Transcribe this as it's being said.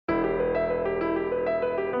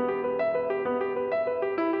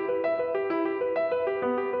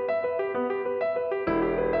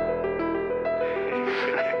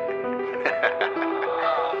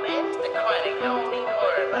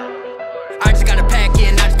gotta pack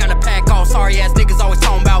in, I just gotta pack off. Sorry ass niggas always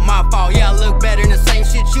talking about my fault. Yeah, I look better than the same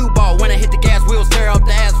shit you bought. When I hit the gas wheels, tear up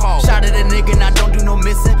the asphalt. Shot at a nigga and I don't do no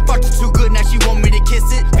missing. Fucked her too good, now she want me to kiss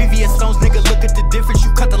it. VVS Stones, nigga, look at the difference.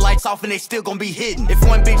 You cut the lights off and they still gon' be hitting. If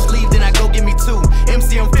one bitch leave, then I go get me two.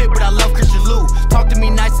 MC I'm fit, but I love Christian Lou. Talk to me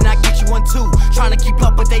nice and I get you one too. Trying to keep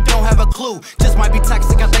up, but they don't have a clue. Just might be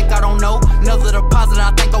toxic, I think I don't know. Another deposit,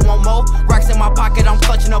 I think I want more. Racks in my pocket, I'm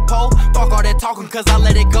clutching a pole. Fuck all that talking, cause I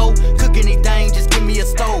let it go. Cook anything, just give me a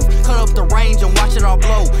stove. Cut up the range and watch it all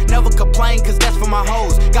blow. Never complain, cause that's for my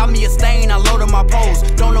hoes. Got me a stain, I loaded my pose.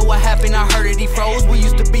 Don't know what happened, I heard it, he froze. We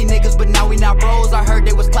used to be niggas, but now we not bros. I heard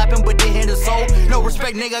they was clapping, but they hit the soul. No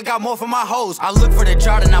respect, nigga, got more for my hoes. I look for the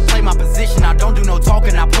jar and I play my position. I don't do no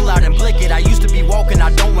talking, I pull out and blick it. I used to be walking,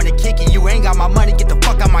 I don't wanna kick it. You ain't got my money, get the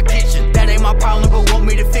fuck out my kitchen. That ain't my problem, but want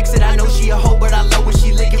me to fix it. I know she a hoe, but I love when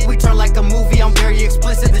she lick it. We turn like a movie, I'm very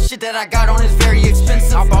explicit. The shit that I got on is very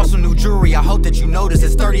expensive. I bought some new jewelry, I hope that you notice.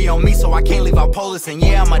 It's 30 on me, so I can't leave out Polish. And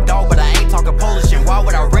yeah, I'm a dog, but I ain't talking Polish. And why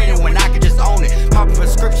would I rent it when I could just own it? Poppin'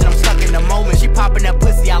 prescription, I'm stuck in the moment. She poppin' that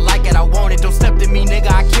pussy, I like it, I want it. Don't step to me,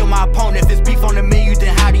 nigga, I kill my opponent. If it's beef on the menu,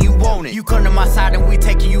 then how do you want it? You come to my side and we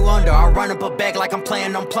taking you under. I run up a bag like I'm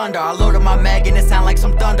playing on plunder. I load up my mag and it sound like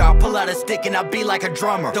some thunder. I pull out a stick and I be like a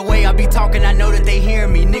drummer. The way I be talking, I know that they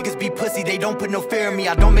hearing me. Niggas be pussy, they don't put no fear in me.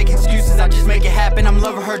 I don't make excuses, I just make it happen. I'm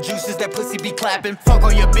loving her juices, that pussy be clapping. Fuck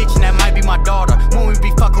on your bitch and that might be my daughter. When we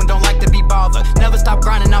be fucking, don't like to be bothered. Never stop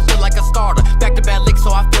grinding, I feel like a starter. Back to back licks,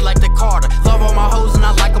 so I feel like the Carter. Love all my hoes and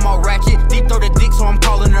I like them all ratchet. Deep throw the dick, so I'm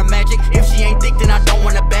calling her magic. If she ain't thick, then I don't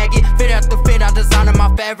wanna bag it. Fit after fit, I design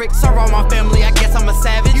my fabric. Serve all my family, I guess I'm a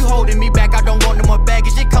savage. You holding me back, I don't want no more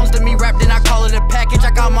baggage. It comes to me wrapped and I call it a package.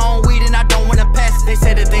 I got my own weed and I don't wanna pass it. They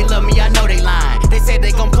say that they love me, I know they lying. They say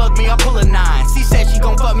they gon' plug me, I pull a 9. She said she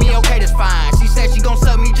gon' fuck me, okay, that's fine. She said she gon'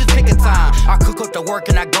 suck me, just pick a time. I cook up the work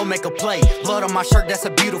and I go make a play. Blood on my shirt, that's a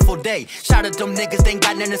beautiful day. Shout at them niggas, they ain't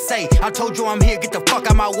got nothing to say. I told you I'm here, get the fuck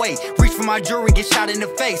out my way. Reach for my jewelry, get shot in the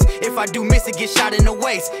face. If I do miss it, get shot in the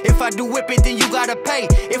waist. If I do whip it, then you gotta pay.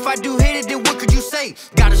 If I do hit it, then what could you say?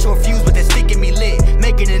 Got a short fuse, but they're sticking me lit.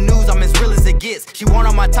 Making the news, I'm as real as it gets. She want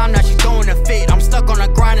all my time, now she throwing a fit. I'm stuck on a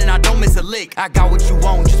grind and I don't miss a lick. I got what you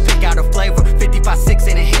want, just pick out a flavor. 55-6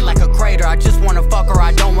 and it hit like a crater. I just wanna fuck her,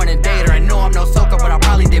 I don't wanna date her. And no, I'm no soaker, but I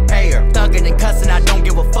probably did pay her. Thuggin' and cussin', I don't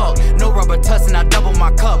give a fuck. No rubber tussin', I double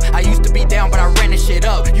my cup. I used to be down, but I ran this shit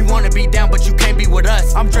up. You wanna be down, but you can't be with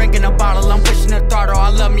us. I'm drinking a bottle, I'm pushing the throttle. I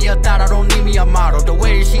love me a thought, I don't need me a model. The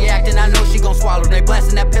way that she actin', I know she gon' swallow. They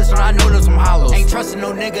blasting that pistol, I know there's some hollows. Ain't trusting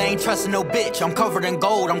no nigga, ain't trusting no bitch. I'm covered in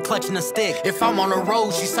gold, I'm clutching a stick. If I'm on the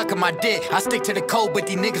road, she sucking my dick. I stick to the code, but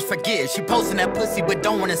these niggas forget. She posting that pussy, but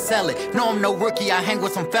don't wanna sell it. No, I'm no rookie, I hang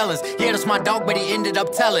with some fellas. Yeah, that's my dog, but he ended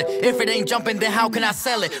up telling. If it ain't jumping, then how can I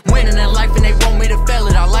sell it? Winning in life and they want me to fail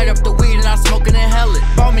it. I light up the weed and I smoke it and hell it.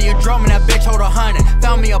 Bought me a drum and that bitch hold 100.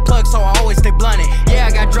 Found me a plug, so I always stay blunted. Yeah,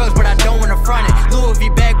 I got drugs, but I don't wanna front it.